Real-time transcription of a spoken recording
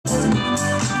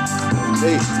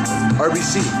Hey,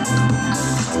 RBC,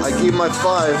 I gave my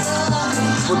 5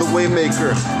 for the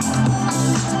Waymaker.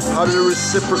 How did it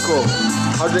reciprocal?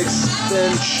 How did it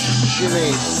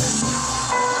exponentiate?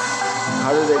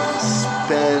 How did it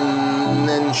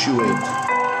exponentiate?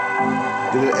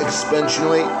 Did it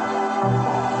exponentiate?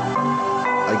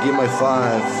 I gave my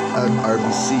 5 at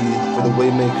RBC for the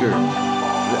Waymaker.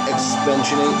 Did it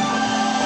exponentiate?